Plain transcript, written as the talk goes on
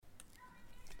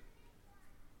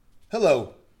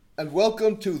Hello, and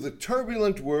welcome to the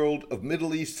turbulent world of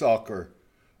Middle East soccer,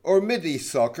 or Mideast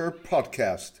Soccer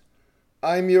podcast.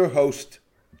 I'm your host,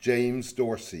 James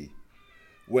Dorsey.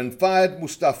 When Fayed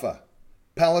Mustafa,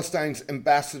 Palestine's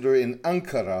ambassador in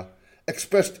Ankara,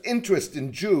 expressed interest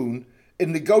in June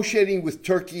in negotiating with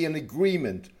Turkey an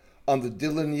agreement on the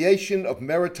delineation of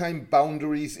maritime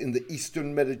boundaries in the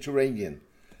Eastern Mediterranean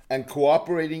and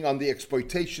cooperating on the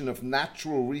exploitation of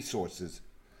natural resources,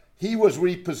 he was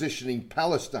repositioning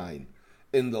Palestine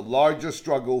in the larger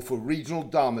struggle for regional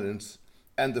dominance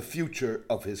and the future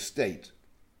of his state.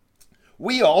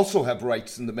 We also have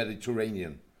rights in the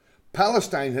Mediterranean.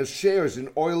 Palestine has shares in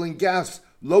oil and gas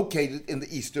located in the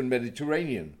Eastern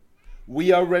Mediterranean.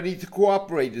 We are ready to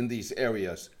cooperate in these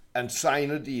areas and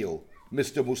sign a deal,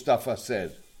 Mr. Mustafa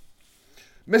said.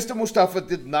 Mr. Mustafa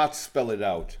did not spell it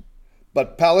out,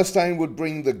 but Palestine would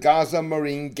bring the Gaza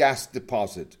Marine gas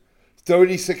deposit,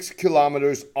 36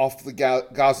 kilometers off the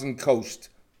Gazan coast,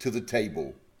 to the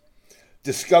table.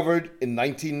 Discovered in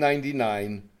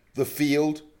 1999, the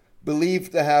field,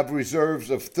 believed to have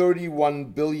reserves of 31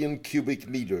 billion cubic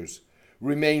meters,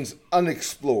 remains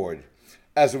unexplored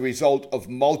as a result of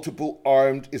multiple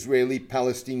armed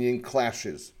Israeli-Palestinian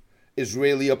clashes,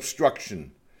 Israeli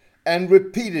obstruction, and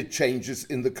repeated changes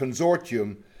in the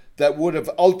consortium that would have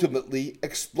ultimately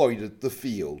exploited the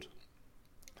field.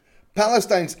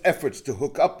 Palestine's efforts to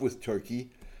hook up with Turkey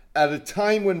at a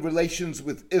time when relations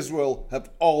with Israel have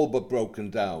all but broken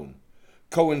down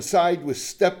coincide with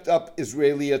stepped-up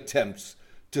Israeli attempts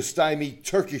to stymie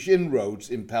Turkish inroads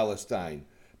in Palestine,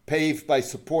 paved by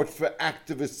support for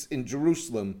activists in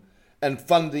Jerusalem and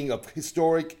funding of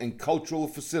historic and cultural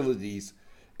facilities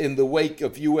in the wake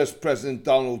of U.S. President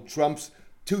Donald Trump's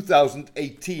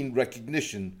 2018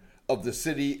 recognition of the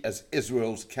city as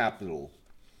Israel's capital.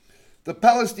 The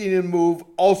Palestinian move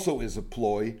also is a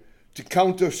ploy to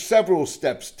counter several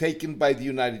steps taken by the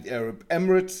United Arab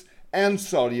Emirates and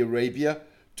Saudi Arabia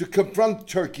to confront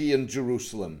Turkey and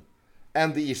Jerusalem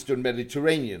and the Eastern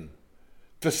Mediterranean,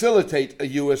 facilitate a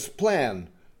U.S. plan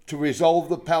to resolve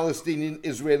the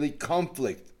Palestinian-Israeli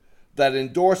conflict that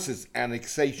endorses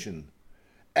annexation,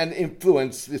 and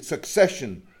influence the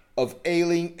succession of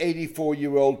ailing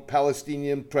 84-year-old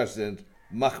Palestinian President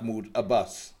Mahmoud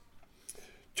Abbas.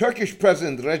 Turkish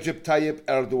President Recep Tayyip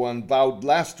Erdogan vowed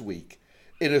last week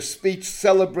in a speech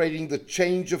celebrating the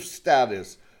change of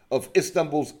status of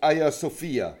Istanbul's Hagia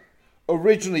Sophia,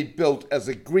 originally built as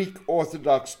a Greek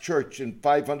Orthodox church in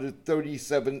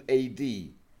 537 AD,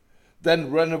 then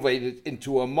renovated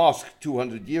into a mosque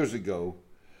 200 years ago,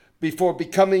 before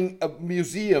becoming a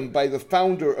museum by the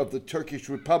founder of the Turkish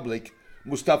Republic,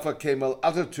 Mustafa Kemal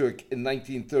Atatürk, in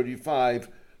 1935,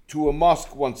 to a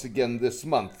mosque once again this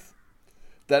month,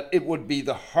 that it would be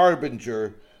the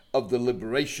harbinger of the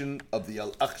liberation of the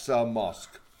Al-Aqsa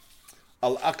Mosque.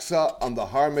 Al-Aqsa on the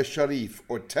Haram al-Sharif,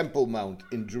 or Temple Mount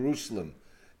in Jerusalem,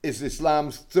 is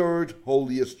Islam's third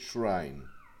holiest shrine.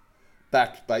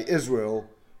 Backed by Israel,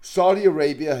 Saudi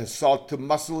Arabia has sought to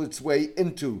muscle its way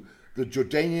into the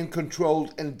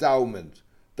Jordanian-controlled endowment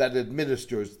that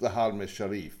administers the Haram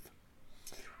al-Sharif.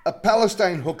 A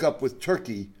Palestine hookup with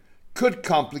Turkey could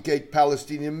complicate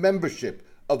Palestinian membership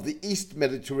of the East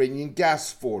Mediterranean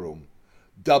Gas Forum,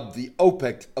 dubbed the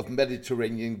OPEC of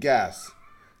Mediterranean gas,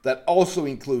 that also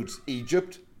includes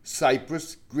Egypt,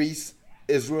 Cyprus, Greece,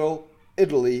 Israel,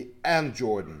 Italy, and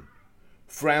Jordan.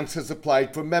 France has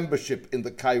applied for membership in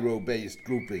the Cairo-based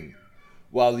grouping,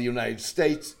 while the United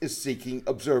States is seeking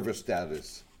observer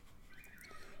status.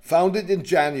 Founded in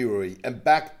January and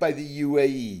backed by the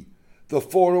UAE, the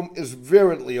forum is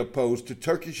virulently opposed to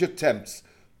Turkish attempts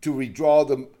to redraw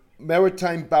the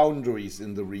maritime boundaries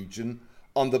in the region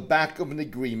on the back of an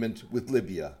agreement with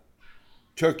Libya.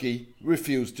 Turkey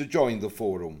refused to join the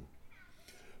forum.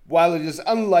 While it is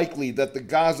unlikely that the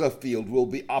Gaza field will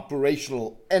be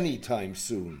operational anytime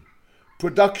soon,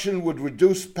 production would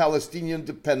reduce Palestinian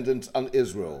dependence on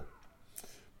Israel.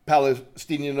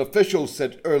 Palestinian officials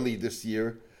said early this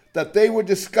year that they were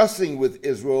discussing with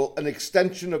Israel an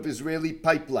extension of Israeli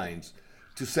pipelines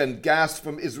to send gas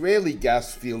from Israeli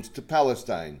gas fields to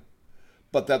Palestine,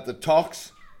 but that the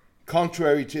talks,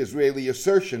 contrary to Israeli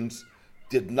assertions,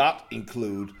 did not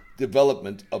include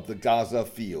development of the Gaza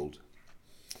field.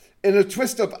 In a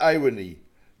twist of irony,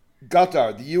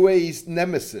 Qatar, the UAE's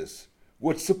nemesis,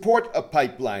 would support a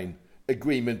pipeline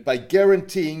agreement by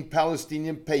guaranteeing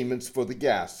Palestinian payments for the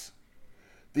gas.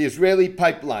 The Israeli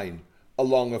pipeline,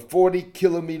 along a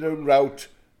 40-kilometer route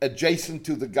adjacent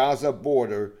to the Gaza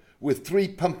border with 3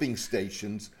 pumping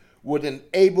stations, would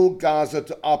enable Gaza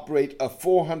to operate a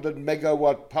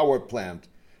 400-megawatt power plant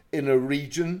in a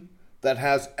region that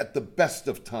has, at the best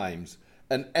of times,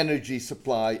 an energy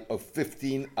supply of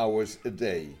 15 hours a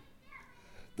day.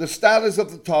 The status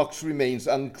of the talks remains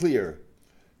unclear,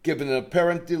 given an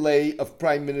apparent delay of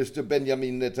Prime Minister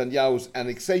Benjamin Netanyahu's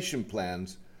annexation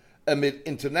plans amid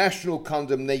international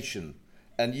condemnation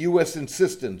and U.S.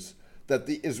 insistence that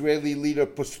the Israeli leader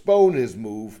postpone his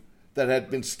move that had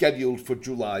been scheduled for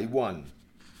July 1.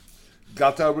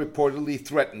 Qatar reportedly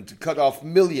threatened to cut off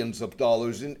millions of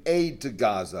dollars in aid to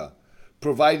Gaza,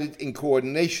 provided in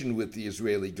coordination with the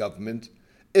Israeli government,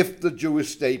 if the Jewish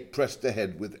state pressed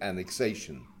ahead with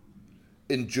annexation.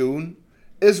 In June,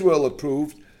 Israel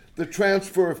approved the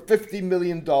transfer of $50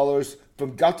 million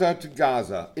from Qatar to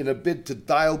Gaza in a bid to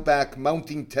dial back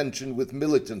mounting tension with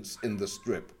militants in the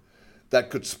Strip that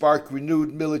could spark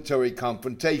renewed military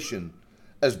confrontation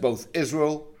as both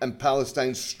Israel and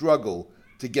Palestine struggle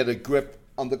to get a grip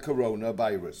on the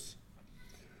coronavirus.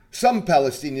 Some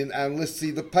Palestinian analysts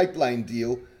see the pipeline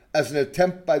deal as an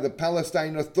attempt by the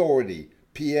Palestine Authority,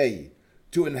 PA,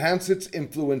 to enhance its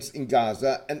influence in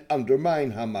Gaza and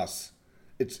undermine Hamas,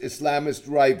 its Islamist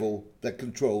rival that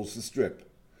controls the Strip,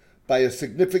 by a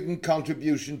significant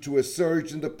contribution to a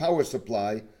surge in the power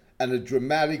supply and a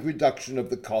dramatic reduction of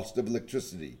the cost of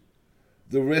electricity.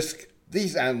 The risk,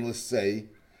 these analysts say,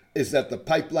 is that the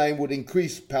pipeline would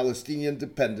increase Palestinian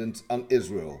dependence on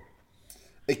Israel.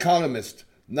 Economist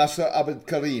Nasser Abed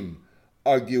Karim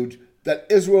argued that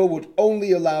Israel would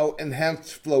only allow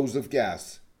enhanced flows of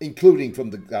gas, including from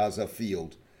the Gaza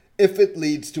field, if it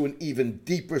leads to an even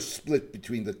deeper split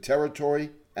between the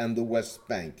territory and the West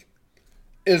Bank.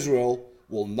 Israel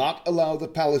will not allow the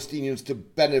Palestinians to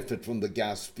benefit from the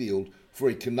gas field for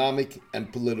economic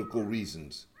and political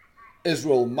reasons.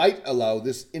 Israel might allow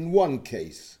this in one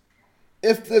case.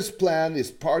 If this plan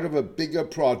is part of a bigger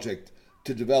project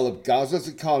to develop Gaza's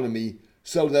economy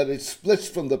so that it splits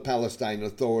from the Palestine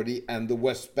Authority and the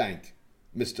West Bank,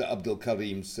 Mr. Abdul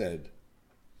Karim said.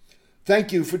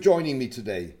 Thank you for joining me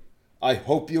today. I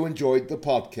hope you enjoyed the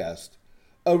podcast.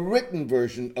 A written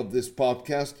version of this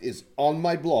podcast is on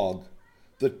my blog,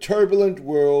 The Turbulent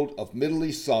World of Middle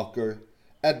East Soccer,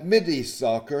 at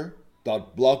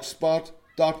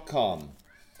mideastsoccer.blogspot.com.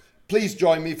 Please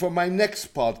join me for my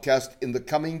next podcast in the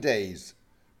coming days.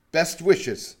 Best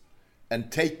wishes, and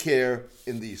take care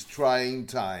in these trying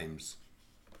times.